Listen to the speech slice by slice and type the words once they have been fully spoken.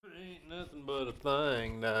nothing but a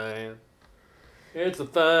thing, Diane. It's a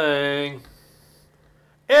thing.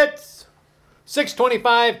 It's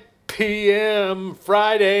 6:25 p.m.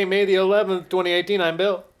 Friday, May the 11th, 2018. I'm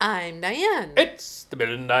Bill. I'm Diane. It's the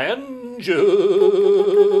Bill and Diane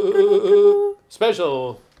Show.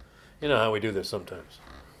 Special. You know how we do this sometimes.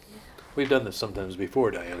 We've done this sometimes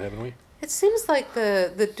before, Diane, haven't we? It seems like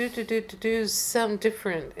the do-do-do-do-do's sound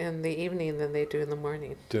different in the evening than they do in the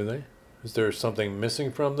morning. Do they? Is there something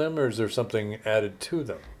missing from them, or is there something added to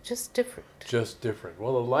them? Just different. Just different.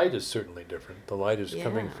 Well, the light is certainly different. The light is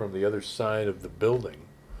coming from the other side of the building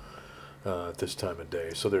at this time of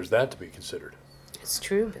day, so there's that to be considered. It's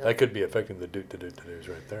true, Bill. That could be affecting the do's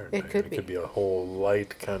right there. It could be. It could be a whole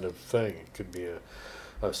light kind of thing. It could be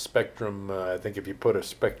a spectrum. I think if you put a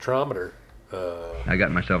spectrometer... I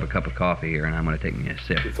got myself a cup of coffee here, and I'm going to take me a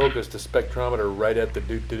sip. If you focused the spectrometer right at the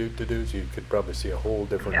do's, you could probably see a whole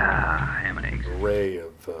different ham and eggs. array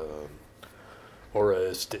of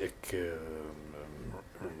aurastic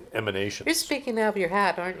emanations. You're speaking out of your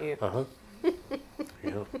hat, aren't you? Uh-huh.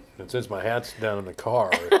 Yeah. And since my hat's down in the car,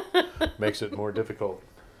 it makes it more difficult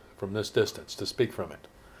from this distance to speak from it.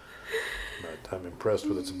 But I'm impressed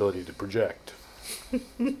with its ability to project,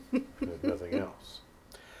 if nothing else.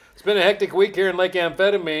 It's been a hectic week here in Lake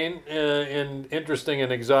Amphetamine in interesting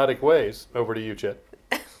and exotic ways. Over to you, Chet.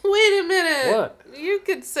 Wait a minute. What? You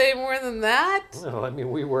could say more than that. Well, I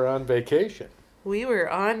mean, we were on vacation. We were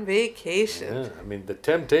on vacation. Yeah, I mean, the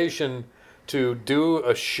temptation to do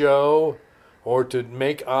a show or to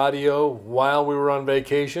make audio while we were on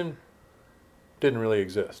vacation didn't really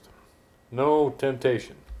exist. No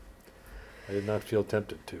temptation. I did not feel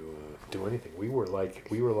tempted to do anything. We were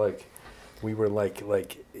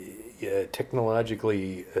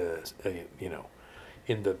technologically,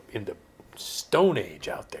 in the Stone Age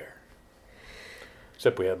out there.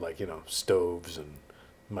 Except we had stoves and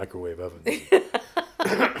microwave ovens,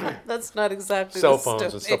 That's not exactly cell the phones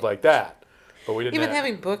Stone and stuff Age. like that. But we didn't. Even have,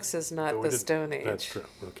 having books is not but we the didn't- Stone Age. That's true.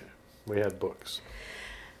 Okay, we had books.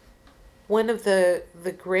 One of the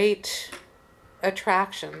great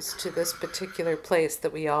attractions to this particular place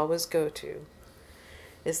that we always go to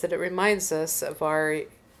is that it reminds us of our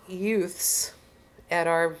youths at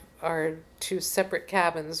our two separate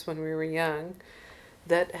cabins when we were young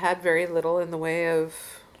that had very little in the way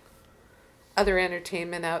of other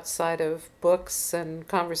entertainment outside of books and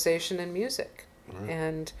conversation and music. Right.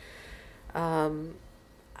 And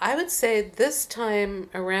I would say this time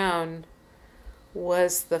around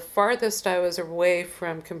was the farthest I was away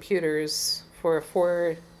from computers for a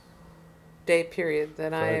 4-day period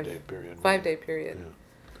that 5-day period. 5-day period. Yeah.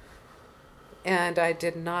 And I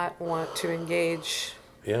did not want to engage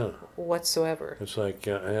whatsoever. It's like,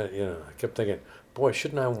 I kept thinking, boy,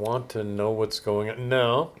 shouldn't I want to know what's going on?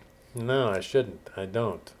 No, I shouldn't. I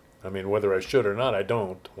don't. I mean, whether I should or not, I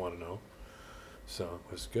don't want to know. So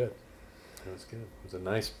it was good. It was good. It was a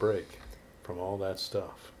nice break from all that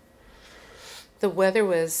stuff. The weather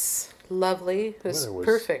was lovely. It was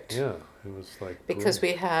perfect. Yeah, it was like... Because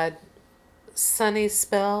great. we had sunny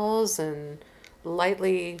spells and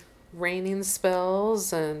lightly raining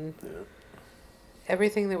spells and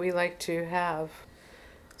everything that we like to have.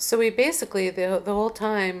 So we basically, the whole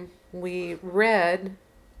time, we read,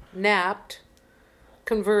 napped,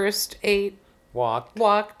 conversed, ate,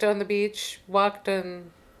 walked on the beach, walked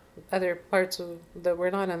on other parts that were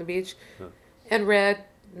not on the beach, and read,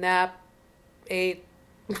 napped, ate,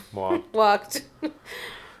 walked.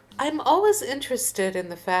 I'm always interested in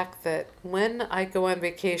the fact that when I go on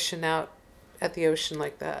vacation out at the ocean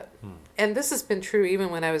like that, and this has been true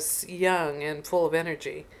even when I was young and full of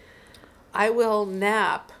energy, I will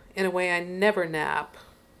nap in a way I never nap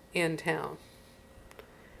in town.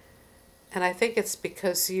 And I think it's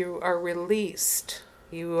because you are released.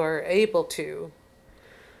 You are able to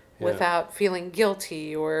without feeling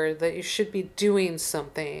guilty or that you should be doing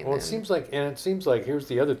something. Well, it seems like here's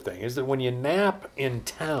the other thing, is that when you nap in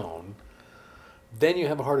town, then you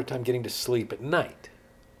have a harder time getting to sleep at night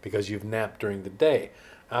because you've napped during the day.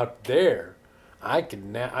 Out there,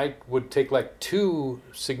 I would take like 2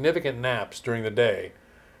 significant naps during the day,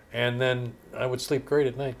 and then I would sleep great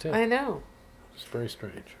at night too. I know. It's very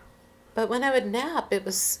strange. But when I would nap, it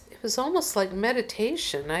was almost like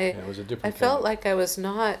meditation. It was a different I felt thing. like I was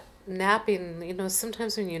not napping. You know,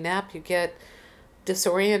 sometimes when you nap, you get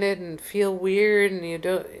disoriented and feel weird, and you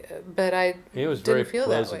don't. But I didn't feel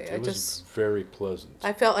that way. It was very pleasant.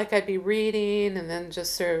 I felt like I'd be reading and then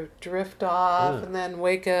just sort of drift off and then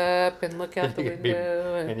wake up and look out the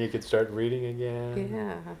window. And you could start reading again.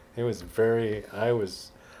 Yeah. It was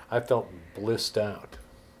I felt blissed out.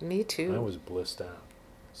 Me too. I was blissed out.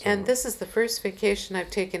 And this is the first vacation I've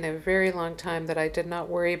taken in a very long time that I did not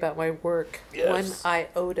worry about my work one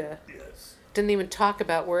iota. Yes. Didn't even talk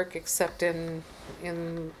about work except in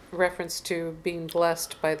reference to being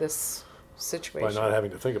blessed by this situation. By not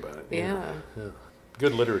having to think about it. Yeah.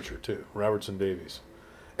 Good literature, too. Robertson Davies.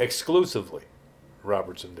 Exclusively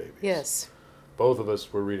Robertson Davies. Yes. Both of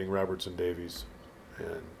us were reading Robertson Davies,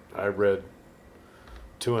 and I read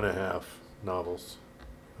 2.5 novels.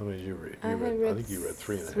 How many did you read? I think you read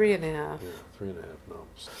 3.5. 3.5. Yeah, 3.5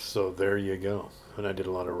 novels. So there you go. And I did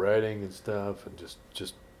a lot of writing and stuff, and just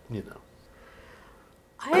you know.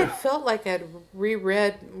 I had felt like I'd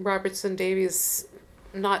reread Robertson Davies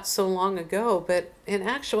not so long ago, but in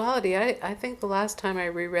actuality, I think the last time I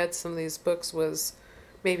reread some of these books was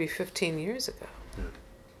maybe 15 years ago. Yeah.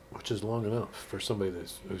 Which is long enough for somebody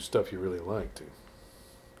whose stuff you really like to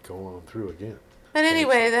go on through again. But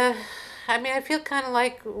anyway, I feel kind of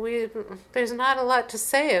like there's not a lot to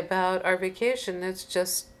say about our vacation. It's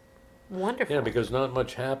just wonderful. Yeah, because not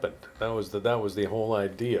much happened. That was the whole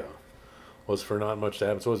idea, was for not much to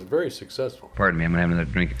happen. So it was very successful. Pardon me, I'm gonna have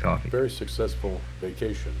another drink of coffee. Very successful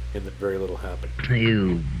vacation in that very little happened.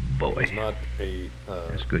 You It boy. was not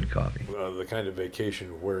That's good coffee. the kind of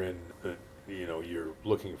vacation wherein you're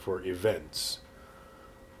looking for events.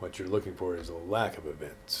 What you're looking for is a lack of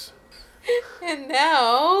events. And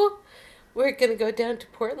now we're going to go down to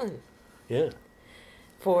Portland Yeah.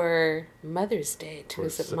 for Mother's Day to For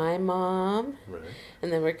visit some- my mom. Right.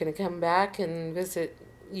 And then we're going to come back and visit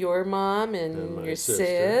your mom And and my your sister.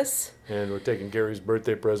 sis. And we're taking Gary's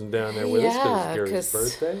birthday present down there with us because Yeah, it's Gary's 'cause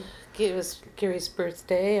birthday. It was Gary's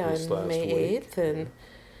birthday This on last May week. 8th. And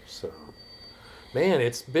So, man,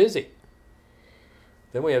 it's busy.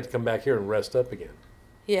 Then we have to come back here and rest up again.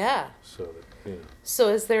 yeah. So that, So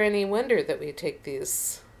is there any wonder that we take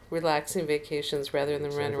these relaxing vacations rather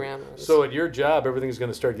than run around? So at your job, everything's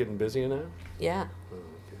going to start getting busier now? Yeah. Oh,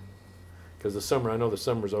 okay. Because I know the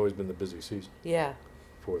summer's always been the busy season Yeah.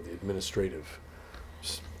 for the administrative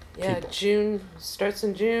Yeah, people. June starts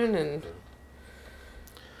in June and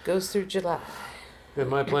goes through July. And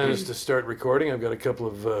my plan is to start recording. I've got a couple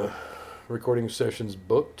of recording sessions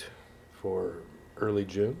booked for early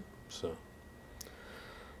June. So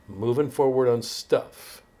moving forward on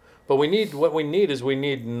stuff. But we need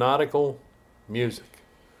nautical music.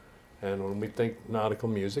 And when we think nautical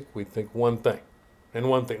music, we think one thing. And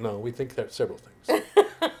one thing, no, we think there's several things.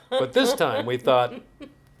 But this time we thought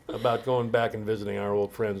about going back and visiting our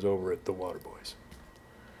old friends over at the Water Boys.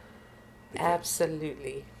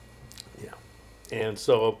 Absolutely. Yeah. And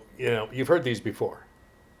so, you've heard these before,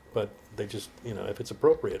 but they just, if it's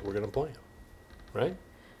appropriate, we're going to play them. Right?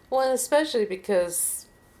 Well, and especially because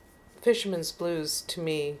Fisherman's Blues, to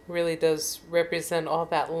me, really does represent all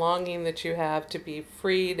that longing that you have to be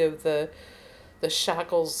freed of the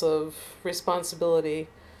shackles of responsibility.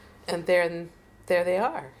 And there they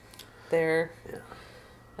are.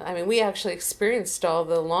 Yeah. We actually experienced all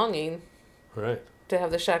the longing Right. to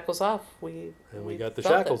have the shackles off. We got the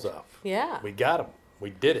felt shackles it. off. Yeah. We got them. We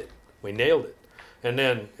did it. We nailed it. And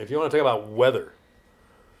then, if you want to talk about weather,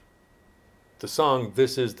 the song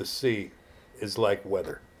 "This Is the Sea" is like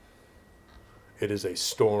weather. It is a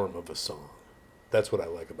storm of a song. That's what I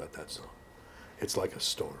like about that song. It's like a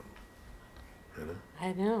storm.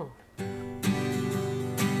 I know.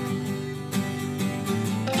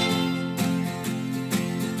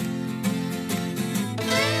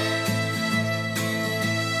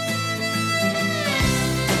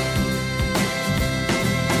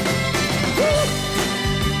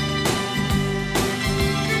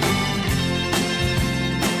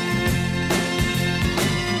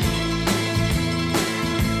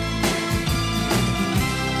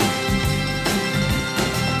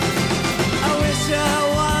 I wish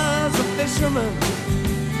I was a fisherman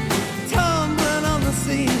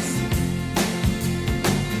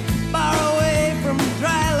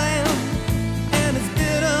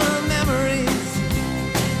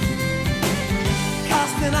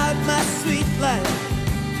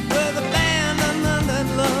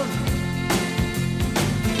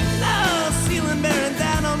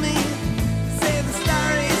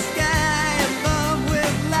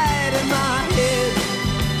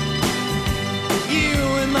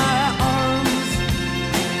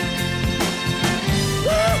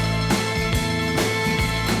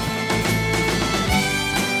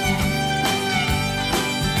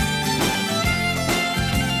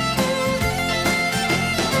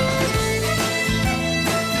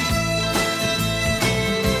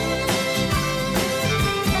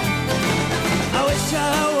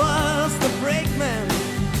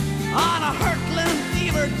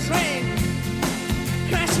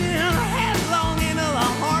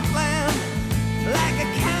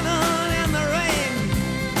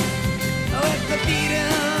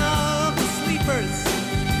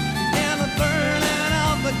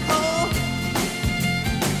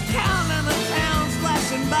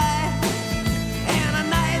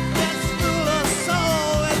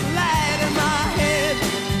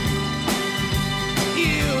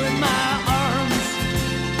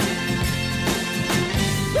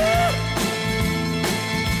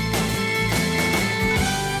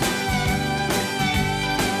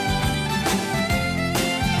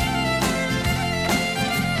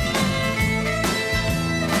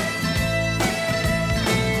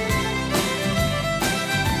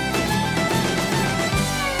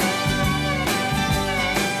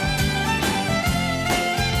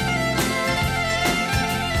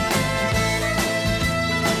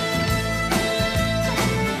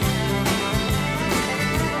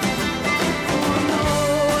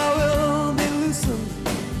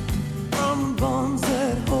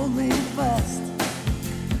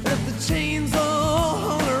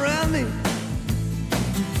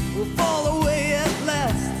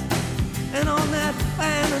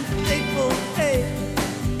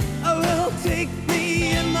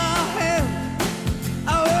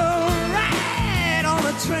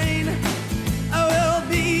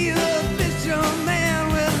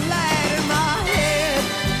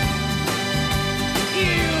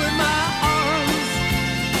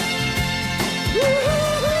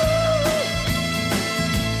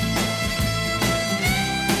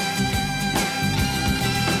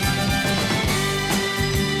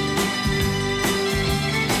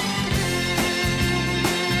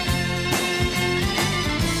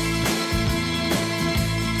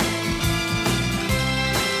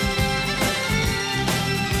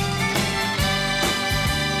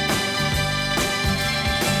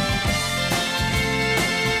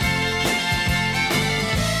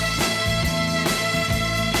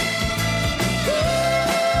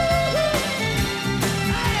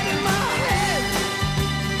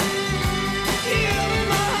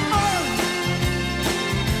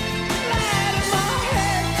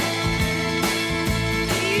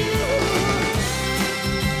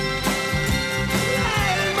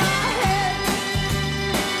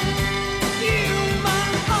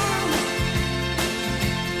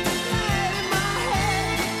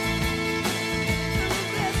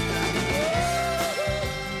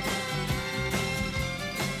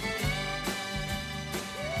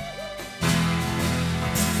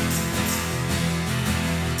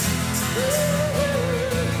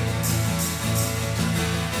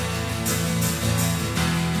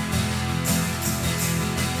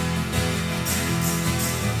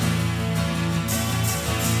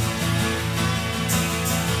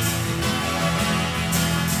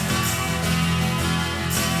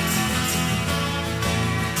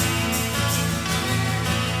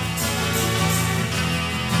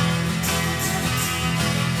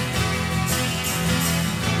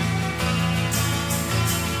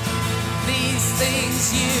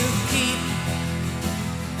memories you keep,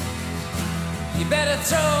 you better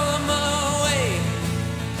throw them away.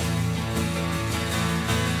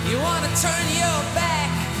 You want to turn your back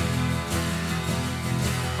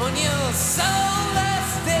on your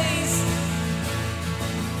soulless days.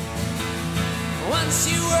 Once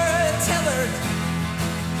you were tethered,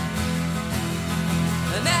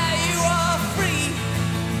 and now you are free.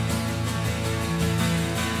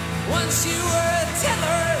 Once you were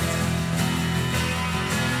tethered,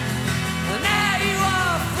 and now you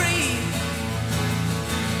are free.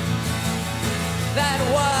 That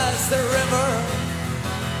was the river.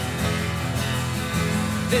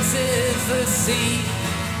 This is the sea.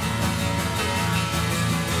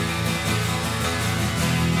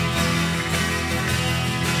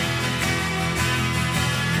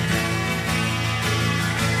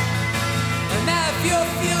 And now if you're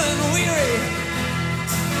feeling weary,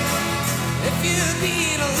 if you've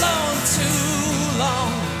been alone too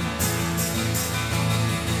long,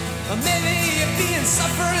 or maybe you've been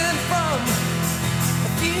suffering from a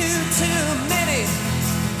few too many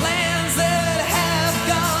plans that have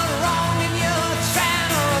gone wrong, and you're trying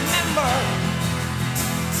to remember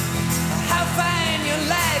how fine your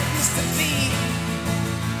life used to be,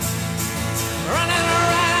 running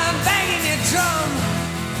around banging your drum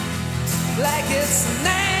like it's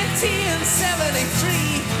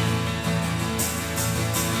 1973.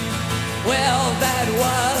 Well, that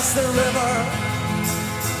was the river.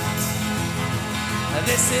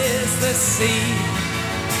 This is the sea.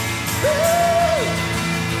 Woo!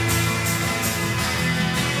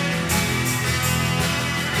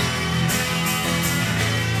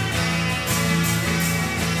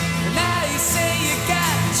 Now you say you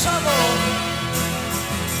got trouble,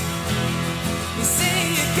 you say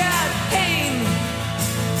you got pain,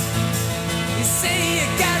 you say you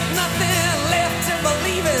got nothing left to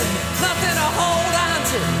believe in, nothing to hold on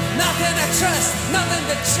to, nothing to trust, nothing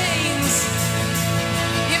to change.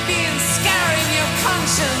 You're being scarring your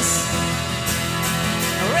conscience,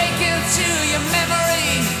 raking through your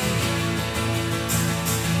memory,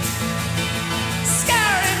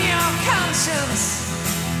 scarring your conscience,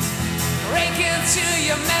 raking through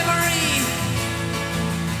your memory.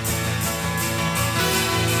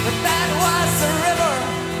 But that was the river.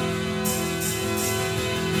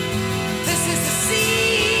 This is the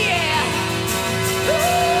sea, yeah.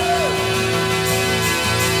 Woo!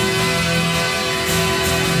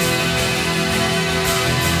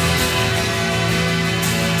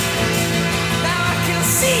 Now I can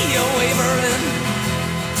see you wavering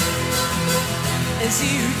as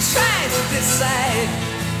you try to decide.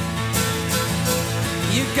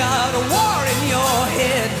 You got a war in your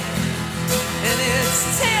head, and it's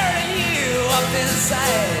tearing you up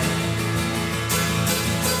inside.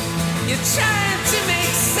 You're trying to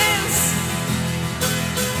make sense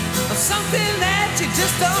of something that you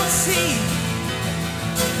just don't see.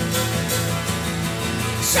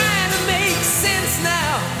 Trying to make sense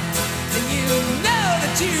now, and you know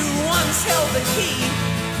that you once held the key.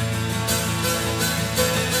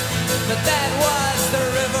 But that was the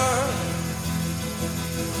river.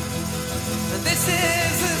 And this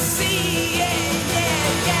is the sea, yeah,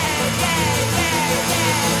 yeah, yeah, yeah, yeah,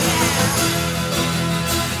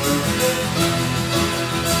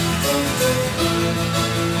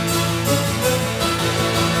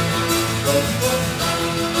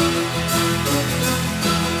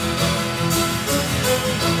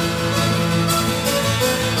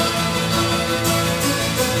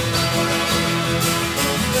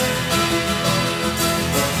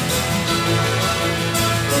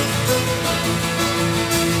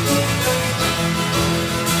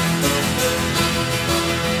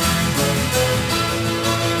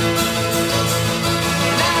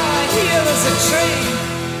 a train,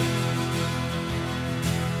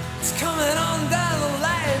 it's coming on down the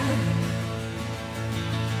line.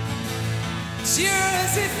 Sure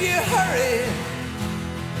as if you hurry,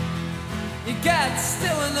 you got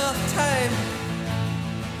still enough time,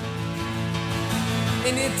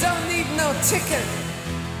 and you don't need no ticket,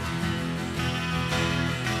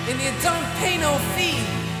 and you don't pay no fee.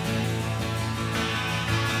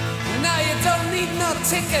 Now you don't need no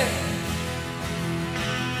ticket,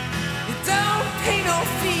 don't pay no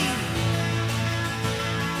fee,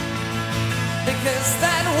 because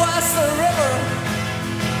that was the river.